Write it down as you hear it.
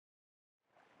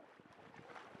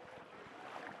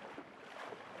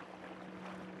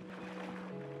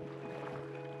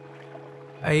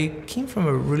I came from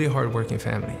a really hard-working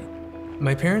family.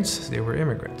 My parents, they were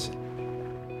immigrants,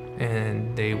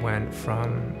 and they went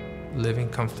from living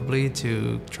comfortably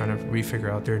to trying to refigure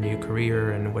out their new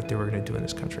career and what they were going to do in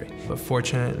this country. But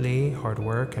fortunately, hard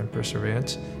work and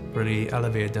perseverance really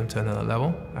elevated them to another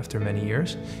level after many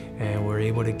years, and were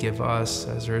able to give us,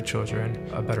 as their children,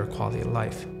 a better quality of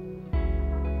life.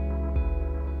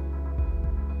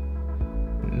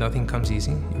 Nothing comes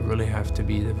easy. You really have to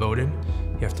be devoted.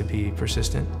 You have to be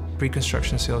persistent.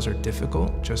 Pre-construction sales are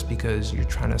difficult just because you're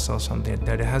trying to sell something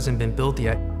that it hasn't been built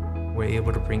yet. We're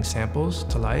able to bring samples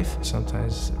to life,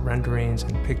 sometimes renderings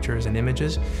and pictures and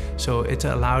images. So it's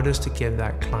allowed us to give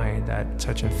that client that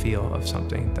touch and feel of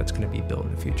something that's going to be built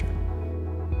in the future.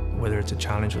 Whether it's a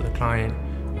challenge with a client,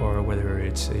 or whether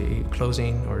it's a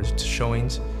closing or it's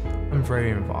showings, I'm very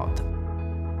involved.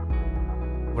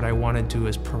 What I want to do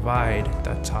is provide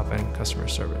that top-end customer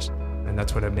service, and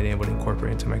that's what I've been able to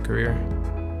incorporate into my career.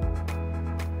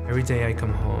 Every day I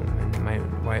come home and my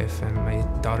wife and my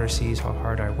daughter sees how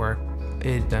hard I work.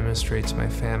 It demonstrates to my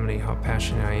family how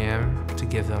passionate I am to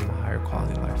give them a higher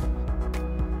quality of life.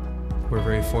 We're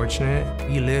very fortunate.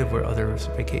 We live where others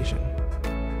vacation.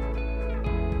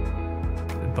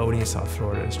 Boating in South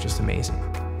Florida is just amazing.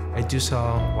 I do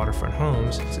sell waterfront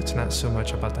homes. It's not so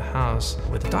much about the house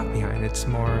with the dock behind. It's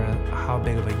more how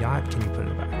big of a yacht can you put in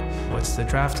the back? What's the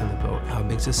draft in the boat? How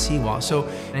big's the seawall? So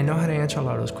I know how to answer a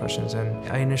lot of those questions, and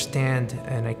I understand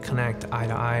and I connect eye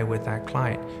to eye with that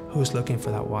client who's looking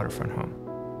for that waterfront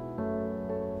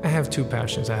home. I have two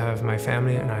passions. I have my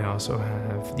family, and I also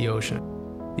have the ocean.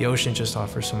 The ocean just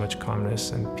offers so much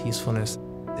calmness and peacefulness.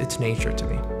 It's nature to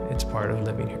me. It's part of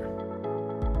living here.